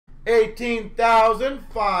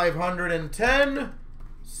18,510.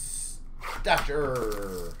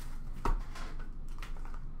 Stature.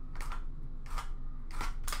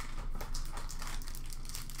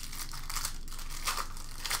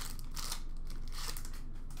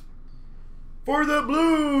 For the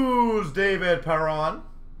Blues, David Perron.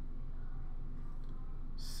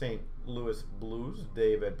 St. Louis Blues,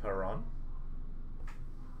 David Perron.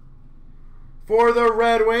 For the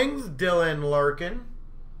Red Wings, Dylan Larkin.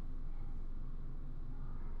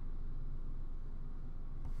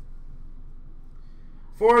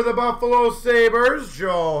 For the Buffalo Sabres,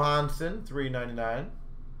 Johansson, $3.99.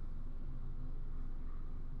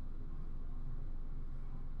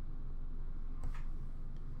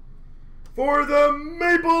 For the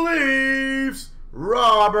Maple Leafs,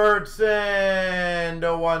 Robertson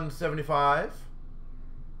to 175.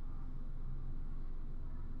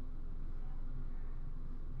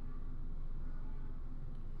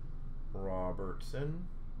 Robertson.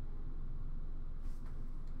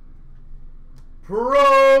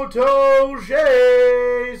 Protoges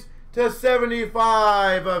to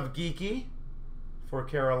 75 of Geeky for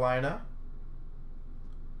Carolina.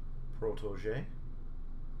 Protege.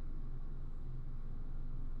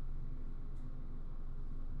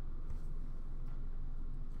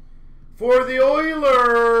 For the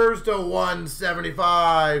Oilers to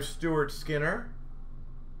 175, Stuart Skinner.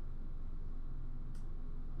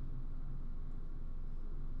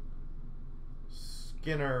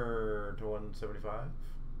 Skinner to 175.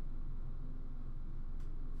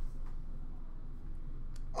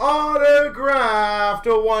 Autograph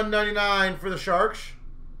to 199 for the Sharks.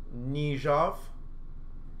 Nijov.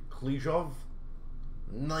 Klejov.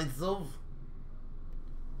 Knightsov.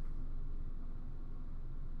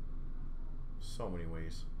 So many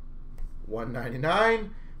ways.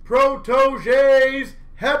 199. Protoges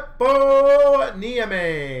Hepo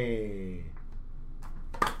Nieme.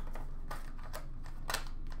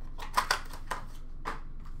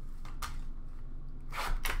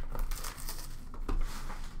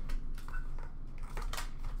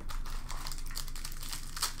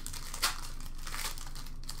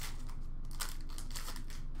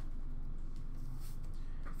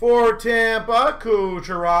 For Tampa,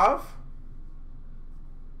 Kucherov.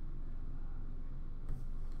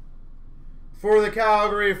 For the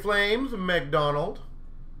Calgary Flames, McDonald.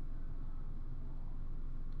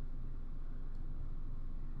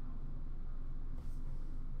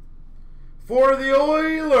 For the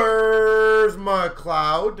Oilers,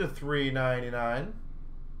 McLeod to $3.99.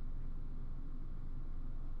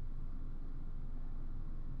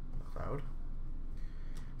 McLeod.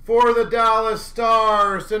 For the Dallas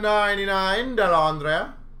Stars to $99,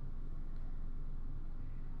 Dellandre.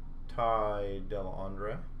 Ty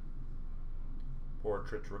Dellandre.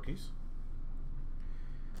 Portrait rookies.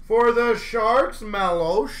 For the Sharks,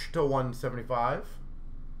 Maloche to 175.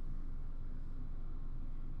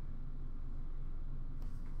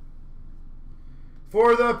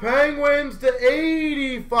 For the Penguins to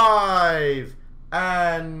 85,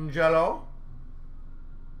 Angelo.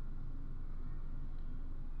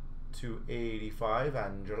 To 85,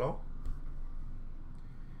 Angelo.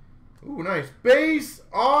 Ooh, nice. Base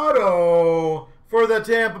auto for the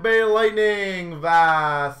Tampa Bay Lightning,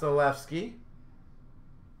 Vasilevsky.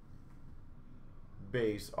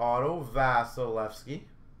 Base auto, Vasilevsky.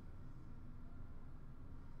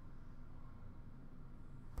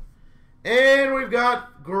 And we've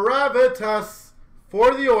got Gravitas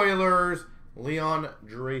for the Oilers, Leon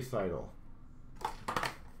Draisaitl.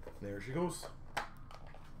 There she goes.